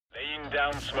Rain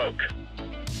down smoke.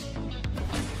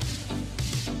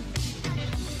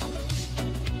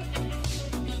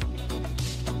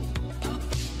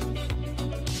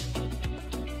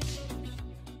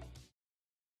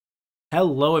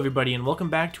 Hello everybody and welcome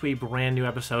back to a brand new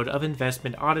episode of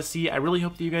Investment Odyssey. I really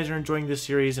hope that you guys are enjoying this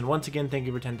series, and once again thank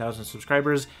you for 10,000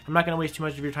 subscribers. I'm not going to waste too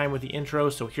much of your time with the intro,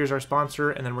 so here's our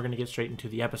sponsor and then we're going to get straight into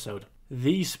the episode.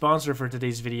 The sponsor for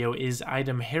today's video is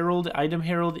Item Herald. Item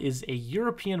Herald is a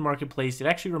European marketplace. It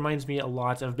actually reminds me a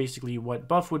lot of basically what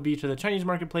Buff would be to the Chinese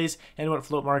marketplace and what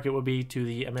Float Market would be to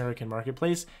the American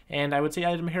marketplace, and I would say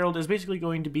Item Herald is basically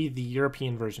going to be the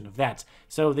European version of that.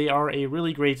 So they are a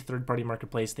really great third-party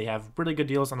marketplace. They have really good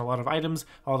deals on a lot of items,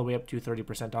 all the way up to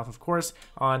 30% off, of course,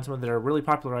 on some of their really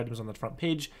popular items on the front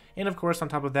page. And of course, on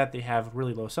top of that, they have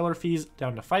really low seller fees,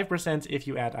 down to 5% if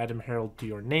you add Item Herald to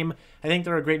your name. I think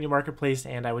they're a great new marketplace,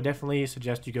 and I would definitely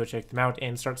suggest you go check them out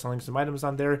and start selling some items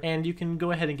on there, and you can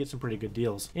go ahead and get some pretty good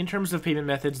deals. In terms of payment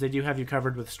methods, they do have you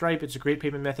covered with Stripe. It's a great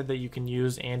payment method that you can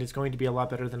use, and it's going to be a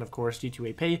lot better than, of course,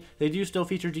 G2A Pay. They do still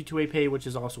feature G2A Pay, which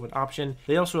is also an option.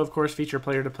 They also, of course, feature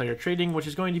player-to-player trading, which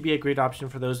is going to be a great option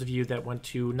for those of you that want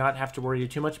to not have to worry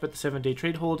too much about the 7-day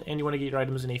trade hold and you want to get your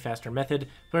items in a faster method.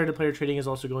 Player-to-player trading is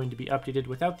also going to be updated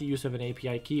without the use of an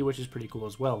API key, which is pretty cool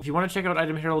as well. If you want to check out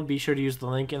Item Herald, be sure to use the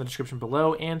link in the description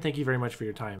below, and thank you very much for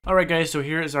your time. Alright guys, so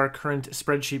here is our current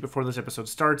spreadsheet before this episode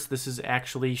starts. This is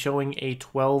actually showing a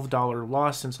 $12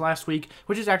 loss since last week,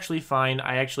 which is actually fine.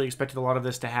 I actually expected a lot of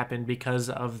this to happen because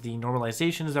of the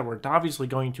normalizations that were obviously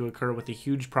going to occur with the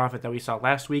huge profit that we saw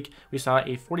last week. We saw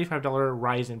a $45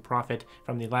 rise in profit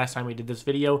from the last time we did this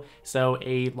video, so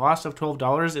a loss of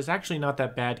 $12 is actually not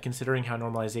that bad considering how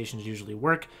normalizations usually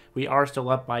work. We are still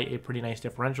up by a pretty nice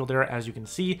differential there, as you can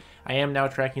see. I am now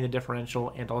tracking the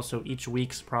differential and also each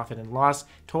week's profit and loss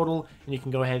total, and you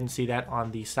can go ahead and see that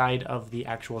on the side of the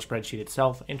actual spreadsheet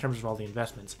itself in terms of all the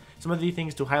investments. Some of the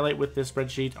things to highlight with this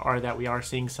spreadsheet are that we are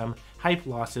seeing some hype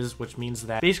losses, which means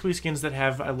that basically skins that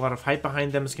have a lot of hype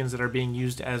behind them, skins that are being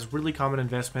used as really common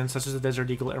investments, such as the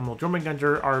Desert Eagle Emerald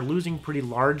Jormungandr, are losing pretty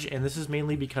large, and this is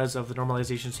mainly because of the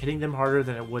normalizations hitting them harder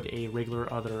than it would a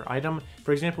regular other item.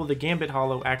 For example, the Gambit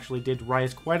Hollow actually did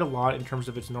rise quite a lot in terms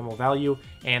of its normal value,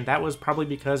 and that was probably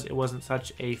because it wasn't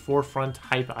such a forefront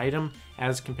hype item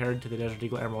as compared to the Desert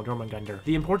Eagle Emerald Jormungandr.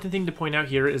 The important thing to point out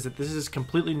here is that this is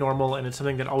completely normal, and it's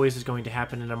something that always is going to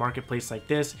happen in a marketplace like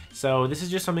this, so this is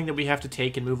just something that we have to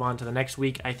take and move on to the next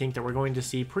week. I think that we're going to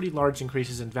see pretty large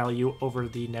increases in value over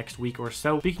the next week or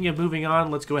so. Speaking of moving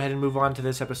on, let's go ahead and move on to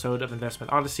this episode of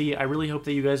Investment Odyssey. I really hope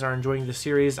that you guys are enjoying this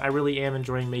series. I really am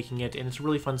enjoying making it, and it's a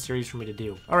really fun series for me to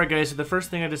do. Alright guys, so the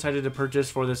first thing I decided to purchase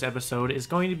for this episode is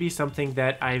going to be something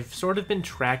that I've sort of been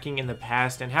tracking in the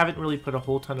past and haven't really put a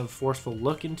whole ton of forceful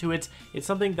look into it. It's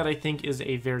something that I think is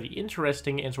a very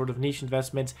interesting and sort of niche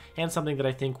investment, and something that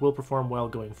I think will perform well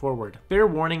going forward. Fair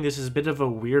warning, this is a bit of a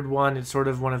weird one. It's sort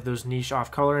of one of those niche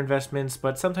off-color investments,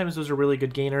 but sometimes those are really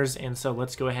good gainers, and so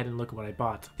let's go ahead and look at what I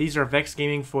bought. These are Vex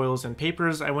Gaming foils and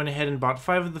papers. I went ahead and bought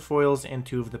 5 of the foils and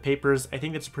 2 of the papers. I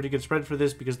think that's a pretty good spread for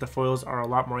this because the foils are a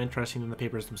lot more interesting than the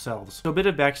papers themselves. So a bit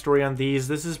of backstory on these.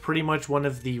 This is pretty much one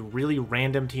of the really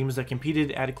random teams that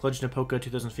competed at Cluj-Napoca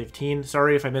 2015.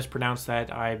 Sorry if I mispronounced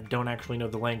that. I don't actually know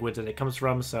the language that it comes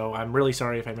from, so I'm really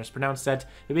sorry if I mispronounced that.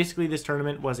 But basically this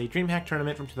tournament was a DreamHack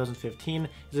tournament from 2015.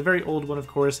 It's a very old one, of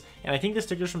course, and I think the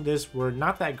stickers from this were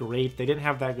not that great. They didn't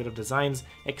have that good of designs,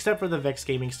 except for the Vex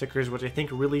Gaming stickers, which I think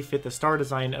really fit the star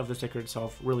design of the sticker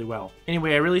itself really well.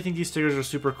 Anyway, I really think these stickers are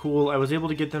super cool. I was able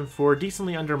to get them for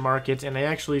decently under market, and I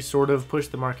actually sort of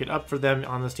pushed the market up for them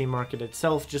on the Steam market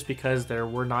itself just because there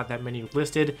were not that many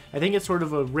listed. I think it's sort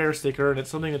of a rare sticker, and it's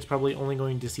something that's probably only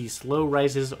going to see slow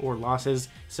rises or losses,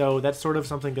 so that's sort of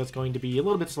something that's going to be a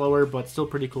little bit slower, but still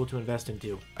pretty cool to invest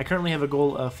into. I currently have a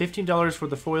goal of $15 for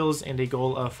the foils and a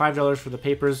goal of $5 for the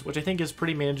papers, which I think is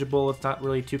pretty manageable. It's not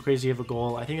really too crazy of a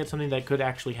goal. I think it's something that could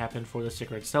actually happen for the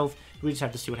sticker itself. We just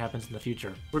have to see what happens in the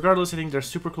future. Regardless, I think they're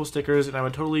super cool stickers, and I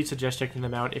would totally suggest checking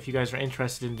them out if you guys are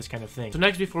interested in this kind of thing. So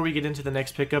next, before we get into the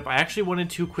next pickup, I actually wanted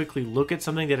to quickly look at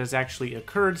something that has actually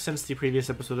occurred since the previous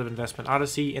episode of Investment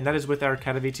Odyssey, and that is with our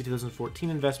Katowice 2014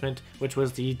 investment, which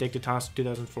was the Dignitas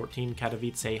 2014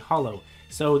 Katowice Hollow.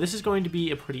 So this is going to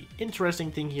be a pretty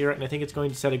interesting thing here, and I think it's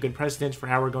going to set a good precedent for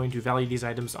how we're going to value these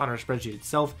items on our spreadsheet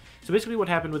itself. So basically what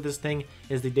happened with this thing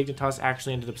is the Dignitas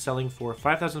actually ended up selling for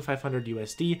 5,500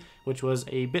 USD, which was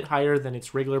a bit higher than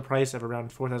its regular price of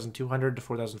around 4,200 to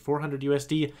 4,400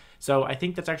 USD. So I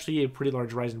think that's actually a pretty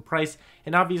large rise in price,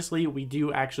 and obviously we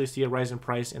do actually see a rise in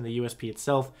price in the USP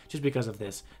itself just because of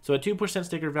this. So at 2%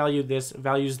 sticker value, this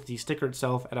values the sticker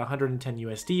itself at 110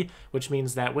 USD, which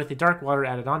means that with the dark water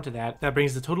added onto that, that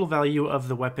brings the total value of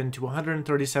the weapon to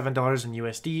 $137 in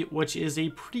USD, which is a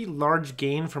pretty large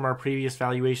gain from our previous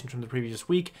valuation from the previous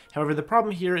week. However, the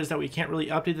problem here is that we can't really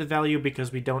update the value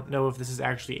because we don't know if this is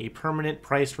actually a permanent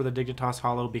price for the Dignitas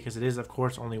Holo, because it is, of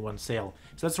course, only one sale.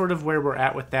 So that's sort of where we're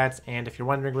at with that, and if you're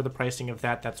wondering where the pricing of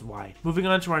that, that's why. Moving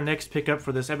on to our next pickup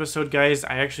for this episode, guys,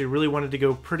 I actually really wanted to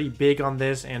go pretty big on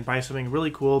this and buy something really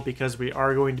cool because we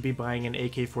are going to be buying an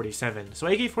AK-47. So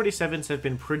AK-47s have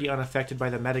been pretty unaffected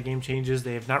by the metagame changes.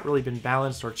 They have not really been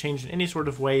balanced or changed in any sort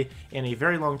of way in a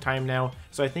very long time now,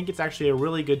 so I think it's actually a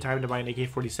really good time to buy an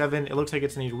AK-47. It looks like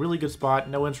it's in a really good spot.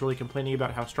 No one's really complaining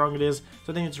about how strong it is,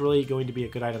 so I think it's really going to be a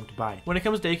good item to buy. When it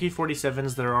comes to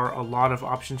AK-47s, there are a lot of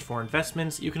options for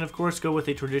investments. You can of course go with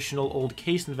a traditional old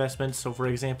case investment, so for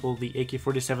example the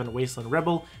AK-47 Wasteland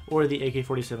Rebel or the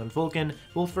AK-47 Vulcan,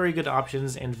 both very good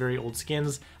options and very old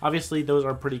skins. Obviously those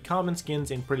are pretty common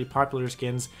skins and pretty popular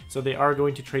skins, so they are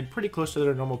going to trade pretty close to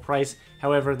their normal price.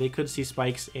 However, they could see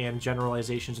spikes and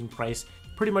generalizations in price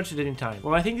pretty much at any time.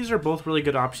 Well, I think these are both really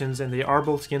good options, and they are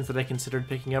both skins that I considered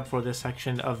picking up for this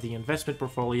section of the investment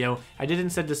portfolio. I did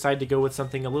instead decide to go with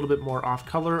something a little bit more off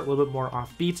color, a little bit more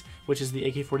off beat, which is the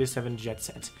AK-47 Jet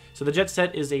Set. So the Jet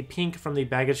Set is a pink from the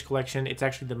baggage collection. It's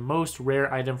actually the most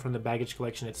rare item from the baggage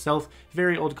collection itself.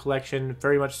 Very old collection,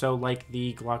 very much so like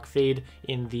the Glock Fade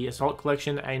in the Assault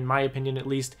collection, in my opinion at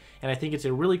least, and I think it's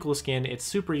a really cool skin. It's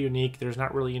super unique. There's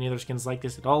not really any other skins like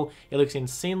this at all. It looks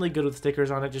insanely good with stickers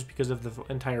on it just because of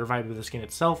the entire vibe of the skin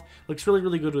itself. Looks really,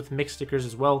 really good with mixed stickers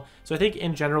as well. So I think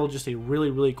in general, just a really,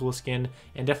 really cool skin,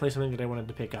 and definitely something that I wanted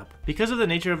to pick up. Because of the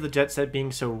nature of the Jet Set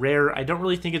being so rare, I don't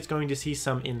really think it's going to see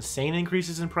some insane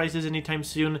increases in prices anytime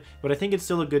soon, but I think it's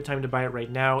still a good time to buy it right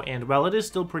now, and while it is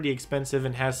still pretty expensive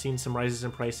and has seen some rises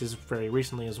in prices very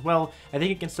recently as well, I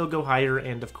think it can still go higher,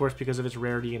 and of course because of its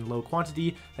rarity and low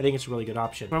quantity, I think it's a really good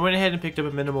option. So I went ahead and picked up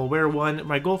a minimal wear one.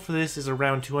 My goal for this is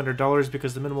around $200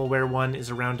 because the minimal wear one is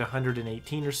around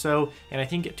 118 or so, and I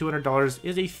think $200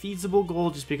 is a feasible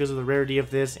goal just because of the rarity of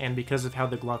this and because of how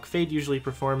the Glock Fade usually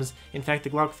performs. In fact, the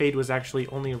Glock Fade was actually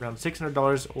only around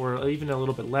 $600 or even a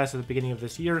little bit less at the beginning of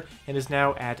this year and is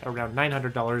now at around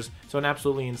 $900, so an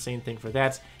absolutely insane thing for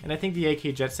that. And I think the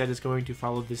AK Jet Set is going to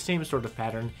follow the same sort of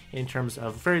pattern in terms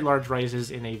of very large rises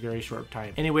in a very short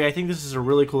time. Anyway, I think this is a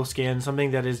really cool skin,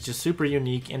 something that is just super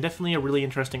unique and definitely a really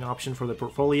interesting option for the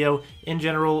portfolio. In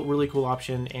general, really cool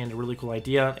option and a really cool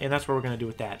idea, and that's what we're going to do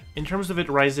with that. In terms of it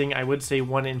rising, I would say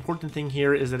one important thing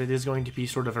here is that it is going to be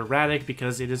sort of erratic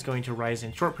because it is going to rise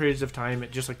in short periods of time,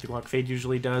 just like the Glock Fade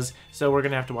usually does, so we're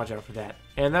going to have to watch out for that.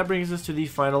 And that brings us to the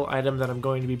final item that I'm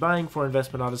going to be buying for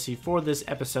Investment Odyssey for this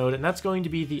episode, and that's going to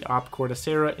be the Op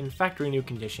Cortacera in factory new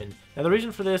condition. Now the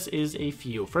reason for this is a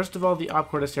few. First of all, the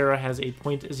Op Cortacera has a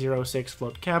 0.06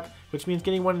 float cap, which means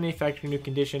getting one in a factory new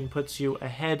condition puts you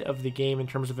ahead of the game in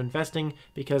terms of investing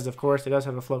because of course it does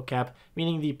have a float cap,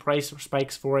 meaning the price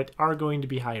spikes for it are going to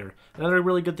be higher. Another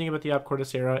really good thing about the Op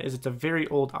Cortacera is it's a very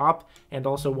old op and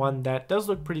also one that does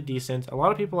look pretty decent. A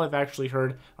lot of people I've actually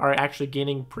heard are actually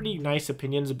gaining pretty nice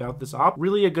opinions about this op.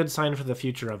 Really a good sign for the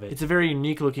future of it. It's a very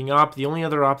unique looking op. The only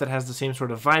other op that has the same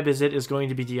sort of vibe as it is going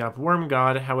to be the Op Worm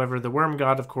God. However, the Worm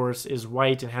God of course is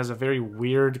white and has a very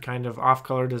weird kind of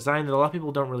off-color design that a lot of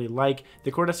people don't really like.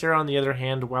 The Cortacera on the other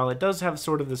hand, while it does have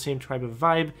sort of the same type of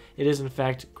vibe, it is in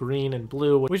fact green and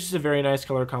blue, which is a very nice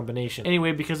color combination.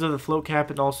 Anyway, because of the float cap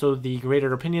and also the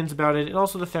greater opinions about it, and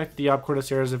also the fact that the Op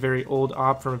Cortacera is a very old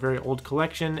op from a very old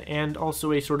collection, and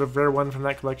also a sort of rare one from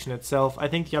that collection itself, I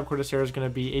think the Op Cortacera is going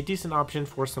to be a decent option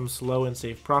for some slow and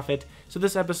safe profit. So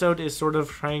this episode is sort of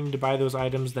trying to buy those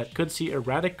items that could see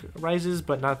erratic rises,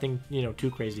 but nothing,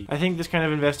 too crazy. I think this kind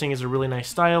of investing is a really nice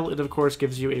style. It of course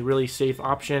gives you a really safe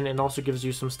option and also gives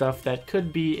you some stuff that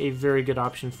could be a very good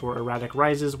option for erratic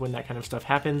rises when that kind of stuff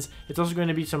happens. It's also going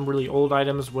to be some really old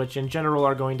items, which in general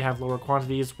are going to have lower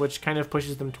quantities, which kind of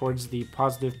pushes them towards the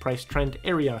positive price trend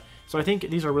area. So I think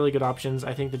these are really good options.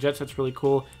 I think the Jet Set's really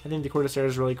cool. I think the Cortacera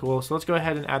is really cool. So let's go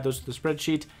ahead and add those to the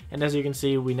spreadsheet. And as you can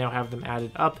see, we now have them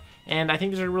added up. And I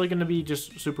think these are really going to be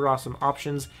just super awesome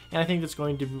options. And I think that's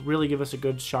going to really give us a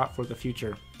good shot for the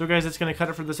future. So guys, that's going to cut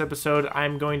it for this episode.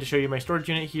 I'm going to show you my storage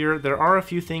unit here. There are a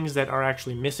few things that are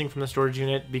actually missing from the storage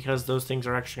unit because those things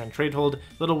are actually on trade hold. A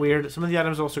little weird. Some of the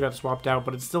items also got swapped out,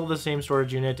 but it's still the same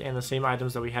storage unit and the same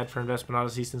items that we had for Investment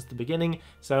Odyssey since the beginning.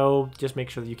 So just make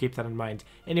sure that you keep that in mind.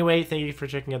 Anyway, thank you for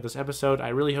checking out this episode. I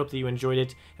really hope that you enjoyed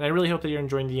it, and I really hope that you're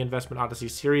enjoying the Investment Odyssey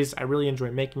series. I really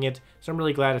enjoy making it, so I'm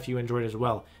really glad if you enjoyed it as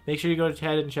well. make sure you go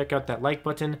ahead and check out that like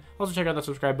button. Also check out that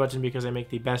subscribe button because I make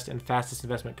the best and fastest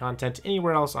investment content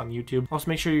anywhere else on YouTube. Also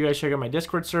make sure you guys check out my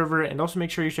Discord server, and also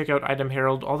make sure you check out Item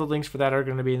Herald. All the links for that are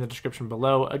going to be in the description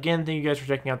below. Again, thank you guys for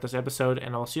checking out this episode,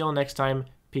 and I'll see you all next time.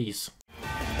 Peace.